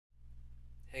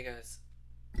Hey guys,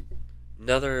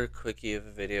 another quickie of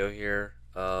a video here.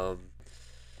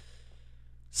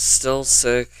 Still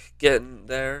sick, getting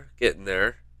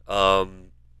there. Um,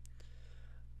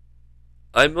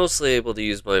 I'm mostly able to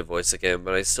use my voice again,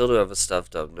 but I still do have a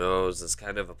stuffed up nose. This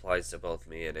kind of applies to both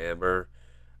me and Amber.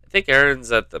 I think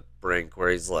Aaron's at the brink where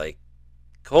he's like,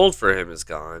 cold for him is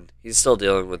gone. He's still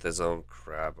dealing with his own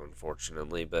crap,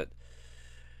 unfortunately, but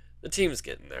the team's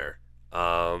getting there.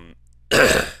 Um,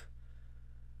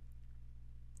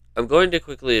 I'm going to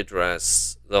quickly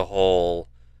address the whole.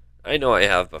 I know I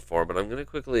have before, but I'm going to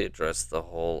quickly address the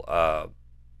whole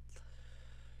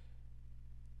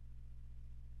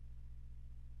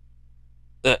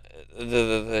the,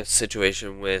 the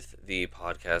situation with the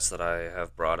podcast that I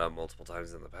have brought up multiple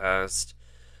times in the past.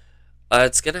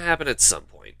 It's going to happen at some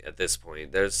point. At this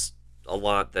point, there's a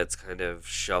lot that's kind of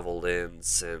shoveled in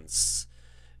since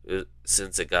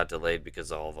it got delayed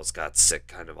because all of us got sick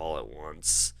kind of all at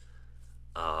once.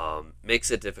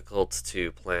 Makes it difficult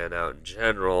to plan out in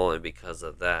general, and because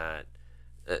of that,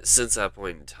 since that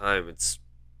point in time, it's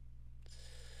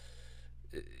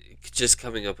just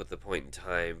coming up with the point in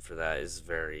time for that is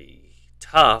very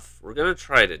tough. We're gonna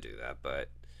try to do that, but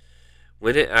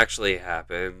when it actually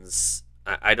happens,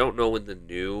 I don't know when the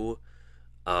new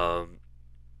um,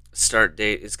 start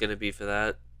date is gonna be for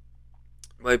that.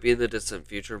 Might be in the distant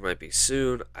future, might be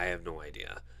soon. I have no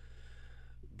idea.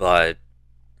 But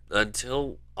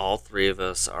until all three of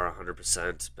us are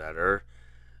 100% better,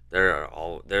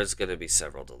 there's going to be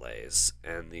several delays,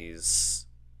 and these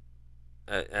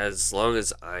as long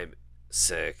as I'm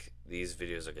sick, these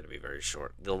videos are going to be very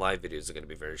short. The live videos are going to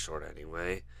be very short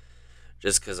anyway,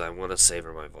 just because I want to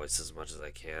savor my voice as much as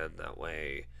I can. That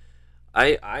way,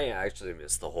 I actually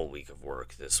missed the whole week of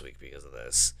work this week because of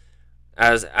this.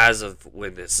 As of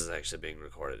when this is actually being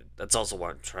recorded, that's also why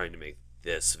I'm trying to make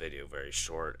this video very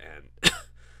short, and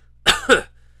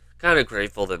kind of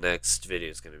grateful the next video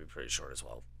is going to be pretty short as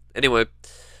well. Anyway,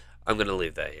 I'm going to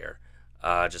leave that here.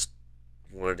 Just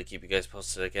wanted to keep you guys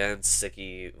posted again.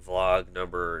 Sicky vlog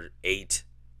number 8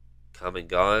 come and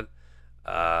gone.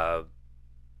 But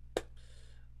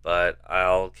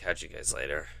I'll catch you guys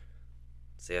later.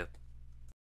 See ya.